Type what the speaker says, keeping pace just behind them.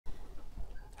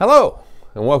Hello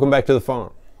and welcome back to the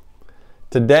farm.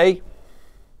 Today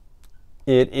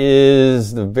it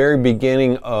is the very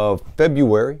beginning of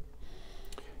February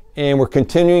and we're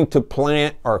continuing to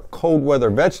plant our cold weather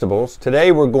vegetables.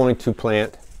 Today we're going to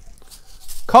plant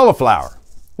cauliflower.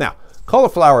 Now,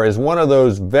 cauliflower is one of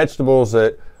those vegetables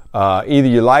that either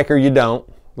you like or you don't.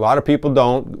 A lot of people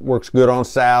don't. Works good on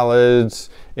salads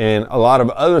and a lot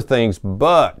of other things,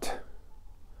 but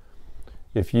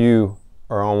if you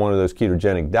are on one of those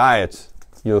ketogenic diets,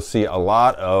 you'll see a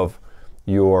lot of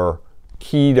your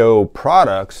keto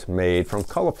products made from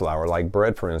cauliflower, like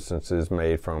bread, for instance, is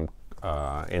made from,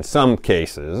 in some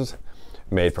cases,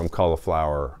 made from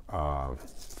cauliflower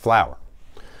flour.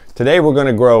 Today we're going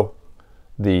to grow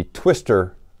the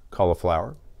twister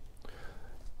cauliflower,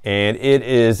 and it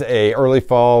is a late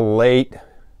fall,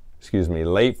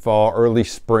 early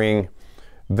spring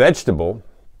vegetable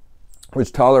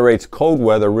which tolerates cold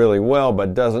weather really well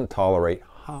but doesn't tolerate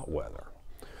hot weather.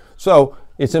 So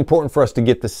it's important for us to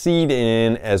get the seed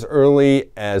in as early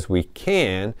as we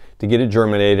can to get it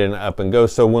germinated and up and go,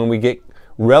 so when we get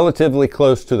relatively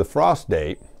close to the frost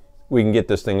date, we can get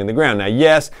this thing in the ground. Now,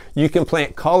 yes, you can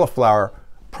plant cauliflower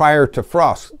prior to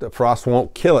frost. The frost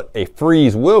won't kill it. A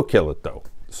freeze will kill it though.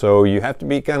 So you have to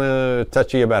be kind of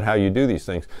touchy about how you do these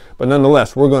things. But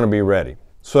nonetheless, we're going to be ready.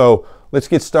 So let's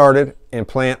get started and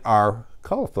plant our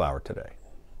cauliflower today.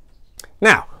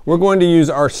 Now, we're going to use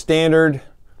our standard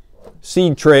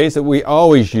seed trays that we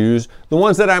always use, the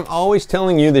ones that I'm always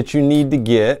telling you that you need to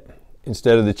get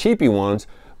instead of the cheapy ones.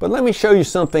 But let me show you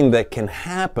something that can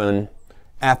happen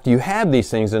after you have these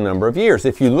things a number of years.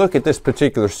 If you look at this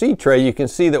particular seed tray, you can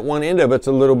see that one end of it's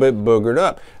a little bit boogered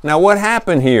up. Now, what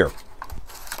happened here?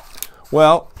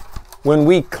 Well, when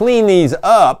we clean these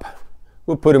up,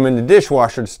 we'll put them in the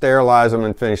dishwasher to sterilize them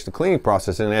and finish the cleaning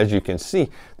process. And as you can see,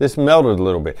 this melted a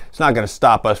little bit. It's not going to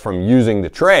stop us from using the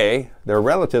tray. They're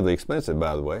relatively expensive,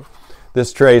 by the way.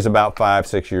 This tray is about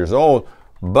 5-6 years old,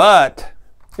 but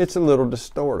it's a little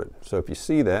distorted. So if you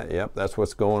see that, yep, that's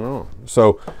what's going on.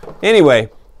 So anyway,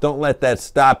 don't let that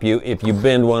stop you if you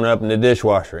bend one up in the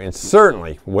dishwasher. And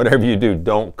certainly, whatever you do,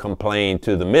 don't complain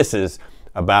to the missus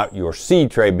about your seed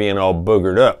tray being all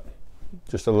boogered up.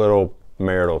 Just a little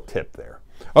marital tip there.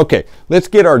 Okay, let's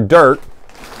get our dirt,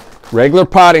 regular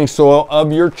potting soil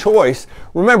of your choice.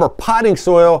 Remember, potting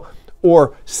soil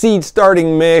or seed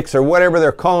starting mix or whatever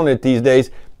they're calling it these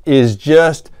days is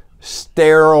just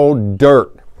sterile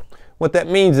dirt. What that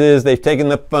means is they've taken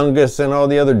the fungus and all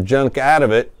the other junk out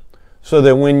of it so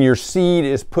that when your seed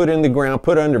is put in the ground,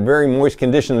 put under very moist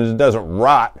conditions, it doesn't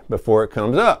rot before it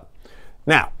comes up.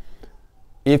 Now,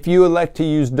 if you elect to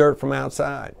use dirt from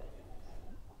outside,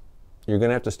 you're going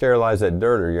to have to sterilize that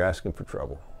dirt or you're asking for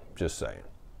trouble. Just saying.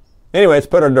 Anyway, let's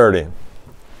put our dirt in.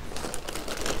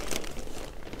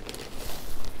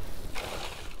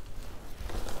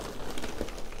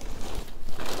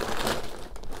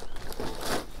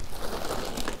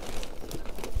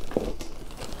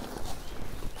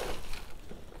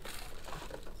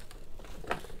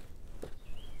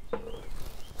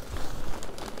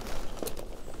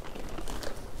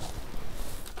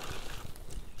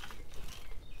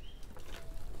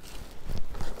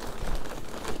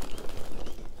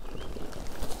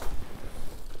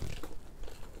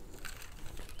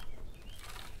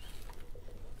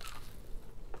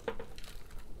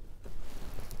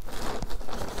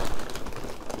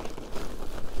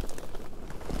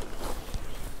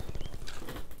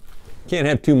 Can't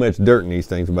have too much dirt in these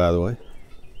things, by the way.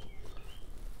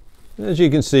 As you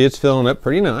can see, it's filling up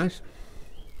pretty nice.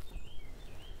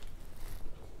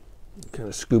 Kind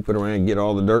of scoop it around and get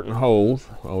all the dirt in holes.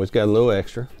 Always got a little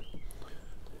extra.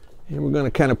 And we're going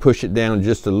to kind of push it down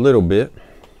just a little bit.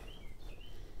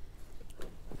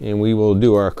 And we will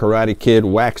do our Karate Kid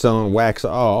wax on, wax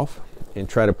off and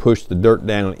try to push the dirt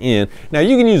down in. Now,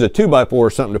 you can use a 2x4 or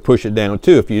something to push it down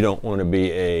too if you don't want to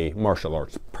be a martial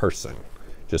arts person.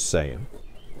 Just saying.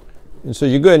 And so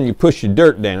you go ahead and you push your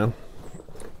dirt down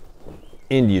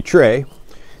into your tray,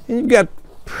 and you've got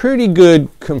pretty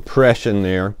good compression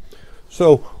there.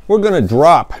 So we're going to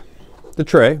drop the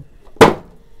tray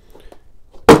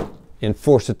and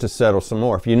force it to settle some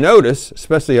more. If you notice,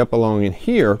 especially up along in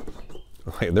here,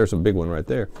 okay, there's a big one right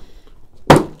there.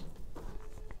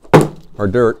 Our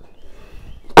dirt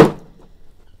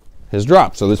has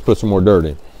dropped, so let's put some more dirt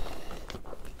in.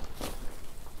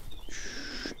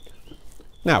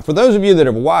 Now, for those of you that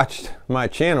have watched my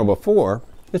channel before,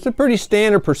 it's a pretty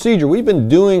standard procedure. We've been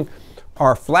doing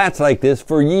our flats like this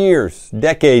for years,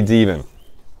 decades even.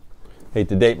 Hate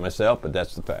to date myself, but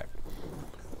that's the fact.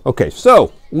 Okay,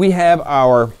 so we have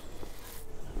our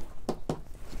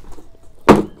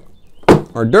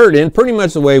our dirt in pretty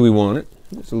much the way we want it.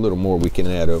 There's a little more we can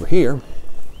add over here.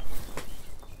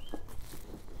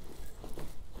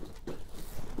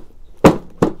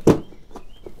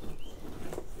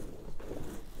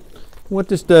 What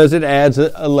this does, it adds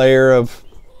a layer of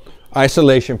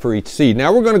isolation for each seed.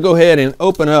 Now we're going to go ahead and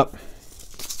open up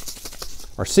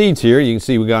our seeds here. You can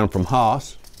see we got them from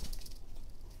Haas.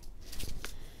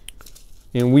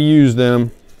 And we use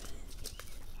them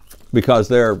because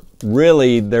their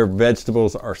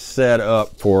vegetables are set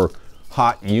up for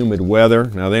hot, humid weather.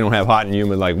 Now they don't have hot and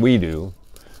humid like we do,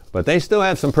 but they still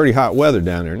have some pretty hot weather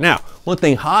down there. Now, one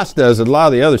thing Haas does that a lot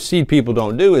of the other seed people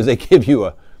don't do is they give you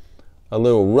a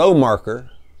little row marker,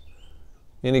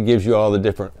 and it gives you all the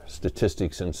different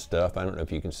statistics and stuff. I don't know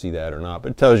if you can see that or not,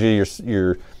 but it tells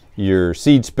you your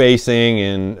seed spacing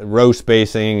and row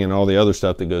spacing and all the other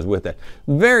stuff that goes with that.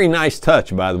 Very nice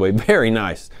touch, by the way, very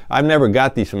nice. I've never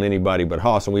got these from anybody but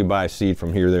Haas, and we buy seed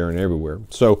from here, there, and everywhere.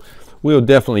 So we'll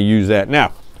definitely use that.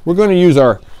 Now, we're going to use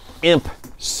our Imp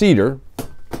seeder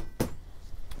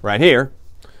right here,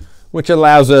 which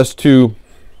allows us to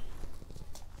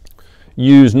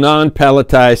use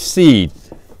non-pelletized seed.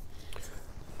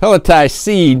 Pelletized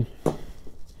seed,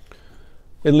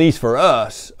 at least for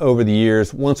us over the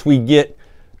years, once we get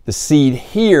the seed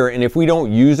here, and if we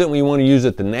don't use it, we want to use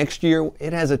it the next year,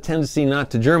 it has a tendency not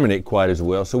to germinate quite as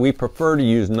well. So we prefer to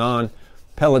use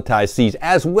non-pelletized seeds,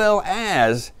 as well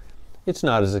as it's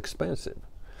not as expensive.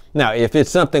 Now, if it's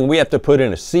something we have to put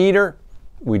in a seeder,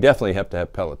 we definitely have to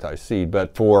have pelletized seed.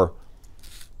 But for,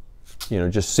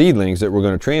 just seedlings that we're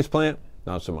going to transplant,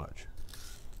 not so much.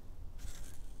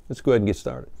 Let's go ahead and get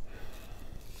started.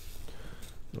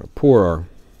 I'm going to pour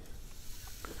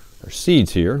our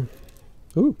seeds here.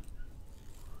 Ooh.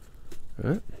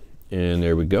 All right. And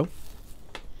there we go.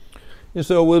 And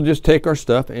so we'll just take our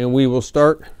stuff and we will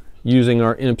start using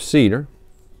our Imp seeder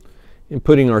and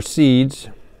putting our seeds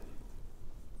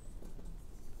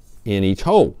in each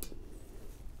hole.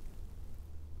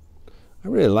 I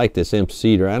really like this Imp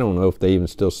seeder. I don't know if they even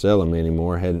still sell them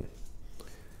anymore. I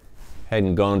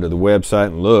hadn't gone to the website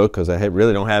and looked because I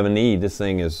really don't have a need. This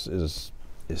thing is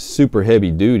super heavy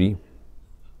duty,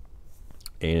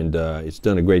 and it's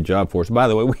done a great job for us. By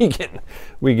the way,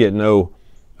 we get no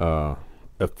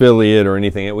affiliate or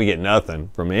anything. We get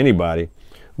nothing from anybody.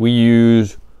 We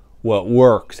use what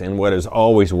works and what has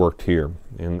always worked here.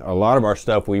 And a lot of our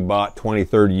stuff we bought 20,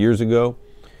 30 years ago,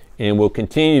 and we'll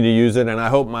continue to use it, and I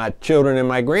hope my children and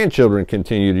my grandchildren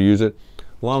continue to use it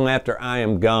long after I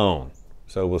am gone.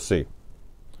 So we'll see.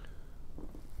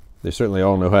 They certainly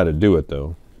all know how to do it,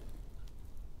 though.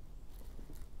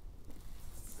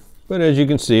 But as you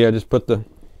can see, I just put the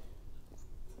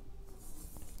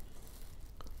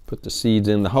seeds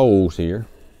in the holes here,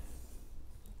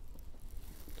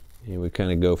 and we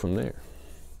kind of go from there.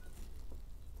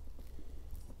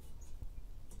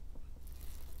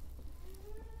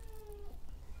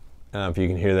 I don't know if you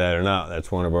can hear that or not.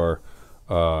 That's one of our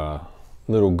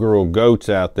little girl goats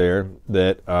out there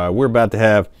that we're about to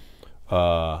have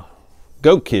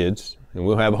goat kids, and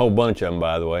we'll have a whole bunch of them,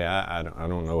 by the way. I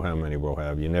don't know how many we'll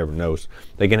have. You never know.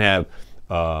 They can have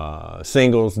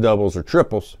singles, doubles, or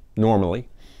triples normally,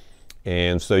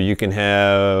 and so you can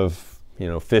have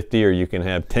 50 or you can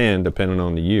have 10 depending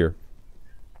on the year.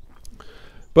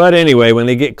 But anyway, when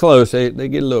they get close, they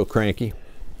get a little cranky.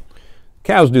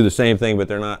 Cows do the same thing, but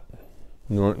they're not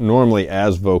normally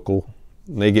as vocal.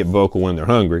 They get vocal when they're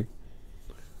hungry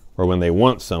or when they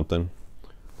want something,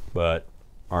 but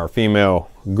our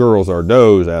female girls, our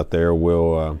does out there,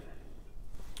 will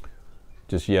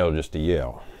just yell just to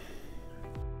yell.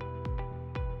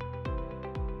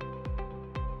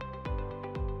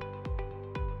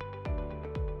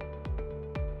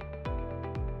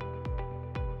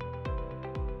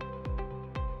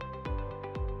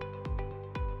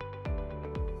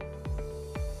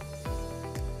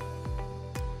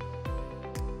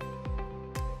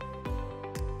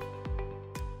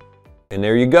 And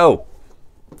there you go.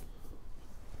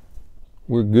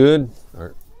 We're good.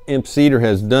 Our Imp seeder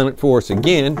has done it for us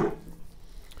again.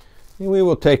 And we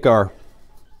will take our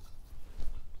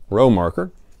row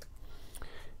marker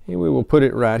and we will put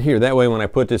it right here. That way when I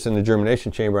put this in the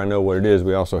germination chamber, I know what it is.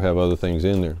 We also have other things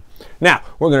in there. Now,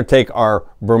 we're going to take our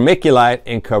vermiculite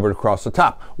and cover it across the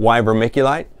top. Why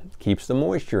vermiculite? Keeps the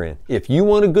moisture in. If you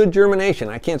want a good germination,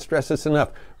 I can't stress this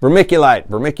enough, vermiculite,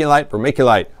 vermiculite,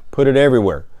 vermiculite. Put it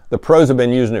everywhere. The pros have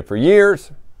been using it for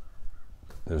years.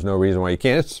 There's no reason why you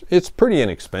can't. It's pretty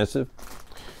inexpensive.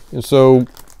 And so,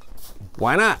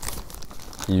 why not?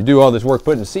 You do all this work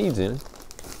putting seeds in.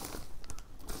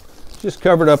 Just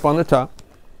cover it up on the top,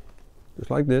 just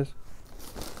like this.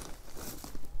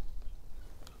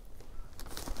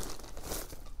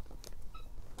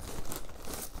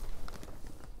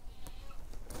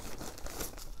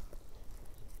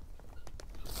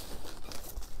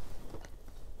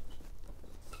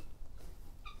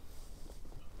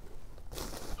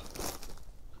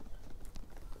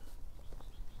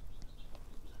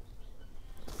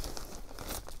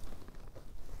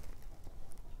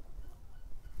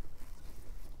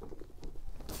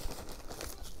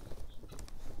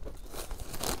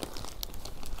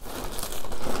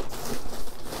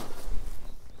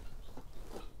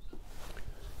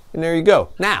 And there you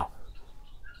go. Now,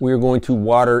 we're going to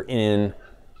water in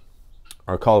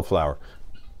our cauliflower.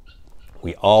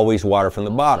 We always water from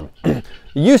the bottom. It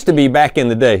used to be back in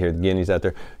the day, here the guineas out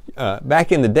there,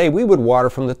 back in the day we would water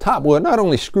from the top. Well, it not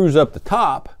only screws up the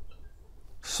top,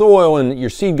 soil and your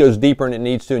seed goes deeper than it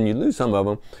needs to and you lose some of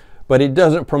them, but it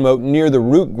doesn't promote near the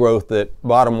root growth that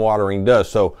bottom watering does.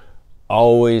 So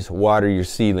always water your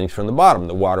seedlings from the bottom.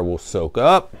 The water will soak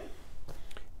up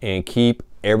and keep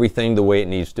everything the way it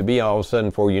needs to be. All of a sudden,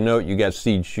 before you know it, you got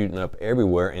seeds shooting up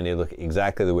everywhere and they look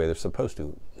exactly the way they're supposed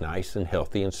to. Nice and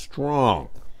healthy and strong.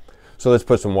 So let's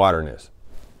put some water in this.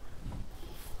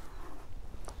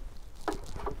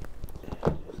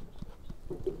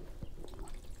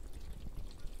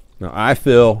 Now I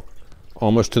fill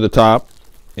almost to the top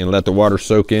and let the water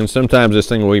soak in. Sometimes this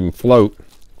thing will even float.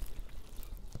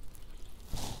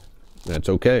 That's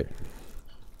okay.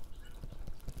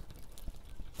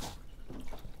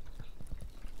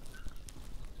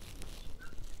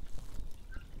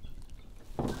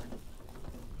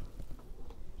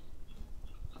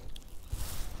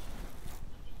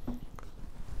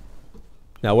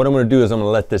 Now what I'm going to do is I'm going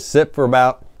to let this sit for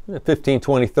about 15,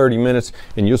 20, 30 minutes,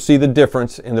 and you'll see the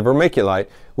difference in the vermiculite,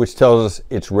 which tells us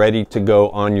it's ready to go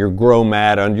on your grow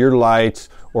mat, under your lights,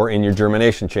 or in your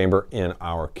germination chamber in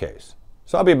our case.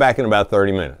 So I'll be back in about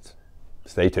 30 minutes.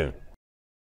 Stay tuned.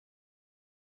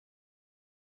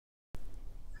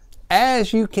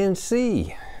 As you can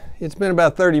see, it's been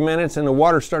about 30 minutes and the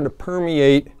water's starting to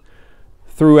permeate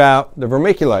throughout the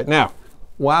vermiculite. Now,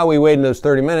 while we waited those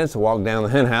 30 minutes, I walked down the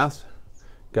hen house.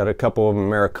 Got a couple of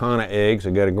Americana eggs.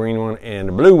 I got a green one and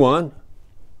a blue one.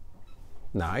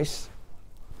 Nice.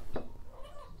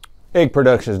 Egg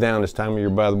production is down this time of year,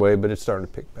 by the way, but it's starting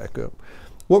to pick back up.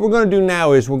 What we're going to do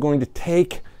now is we're going to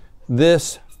take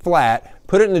this flat,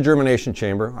 put it in the germination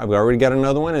chamber. I've already got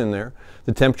another one in there.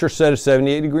 The temperature set is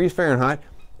 78 degrees Fahrenheit,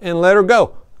 and let her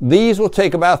go. These will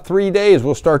take about 3 days.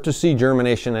 We'll start to see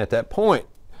germination at that point.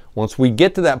 Once we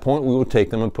get to that point, we will take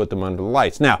them and put them under the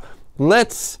lights. Now,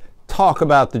 let's talk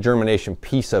about the germination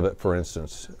piece of it, for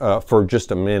instance, for just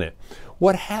a minute.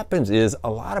 What happens is a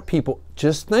lot of people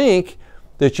just think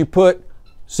that you put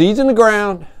seeds in the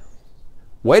ground,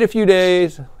 wait a few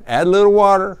days, add a little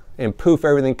water, and poof,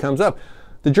 everything comes up.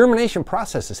 The germination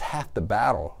process is half the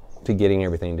battle to getting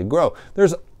everything to grow.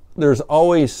 There's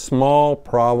always small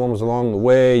problems along the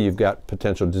way. You've got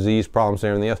potential disease problems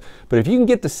and everything else. But if you can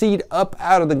get the seed up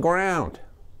out of the ground,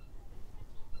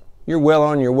 you're well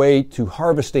on your way to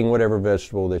harvesting whatever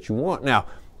vegetable that you want. Now,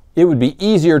 it would be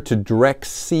easier to direct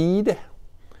seed,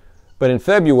 but in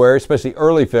February, especially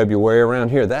early February around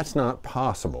here, that's not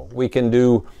possible. We've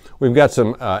got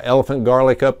some elephant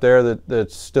garlic up there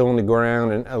that's still in the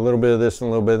ground, and a little bit of this and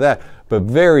a little bit of that, but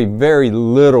very, very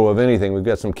little of anything. We've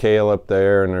got some kale up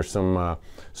there, and there's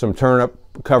some turnip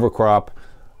cover crop,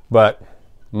 but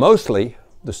mostly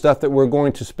the stuff that we're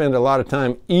going to spend a lot of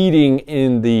time eating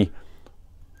in the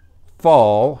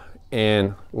fall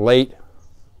and in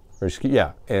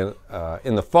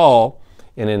the fall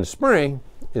and in the spring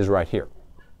is right here.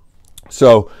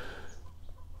 So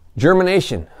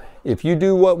germination, if you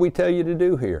do what we tell you to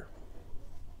do here,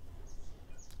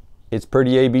 it's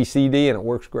pretty ABCD and it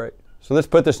works great. So let's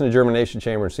put this in the germination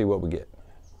chamber and see what we get.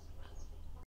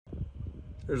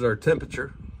 There's our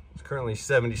temperature. It's currently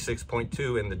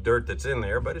 76.2 in the dirt that's in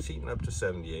there, but it's heating up to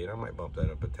 78. I might bump that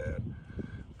up a tad.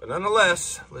 But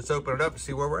nonetheless, let's open it up and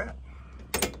see where we're at.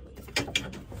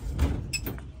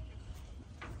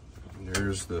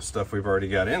 There's the stuff we've already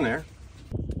got in there.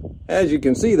 As you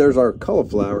can see, there's our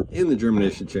cauliflower in the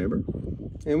germination chamber.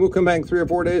 And we'll come back in 3 or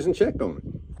 4 days and check on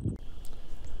it.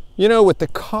 You know, with the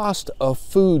cost of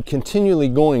food continually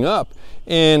going up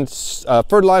and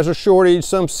fertilizer shortage,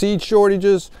 some seed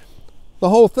shortages, the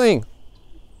whole thing,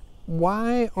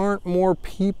 why aren't more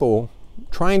people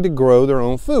trying to grow their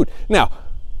own food? Now,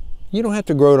 you don't have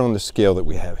to grow it on the scale that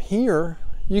we have here.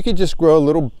 You could just grow a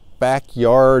little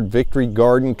backyard victory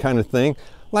garden kind of thing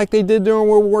like they did during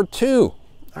World War II.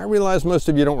 I realize most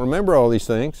of you don't remember all these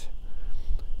things,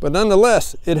 but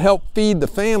nonetheless, it helped feed the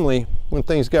family when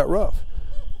things got rough,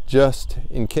 just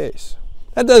in case.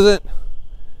 That doesn't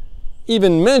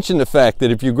even mention the fact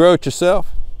that if you grow it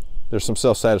yourself, there's some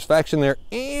self-satisfaction there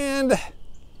and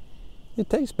it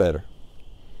tastes better.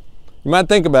 You might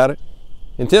think about it.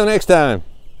 Until next time,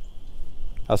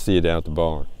 I'll see you down at the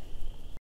barn.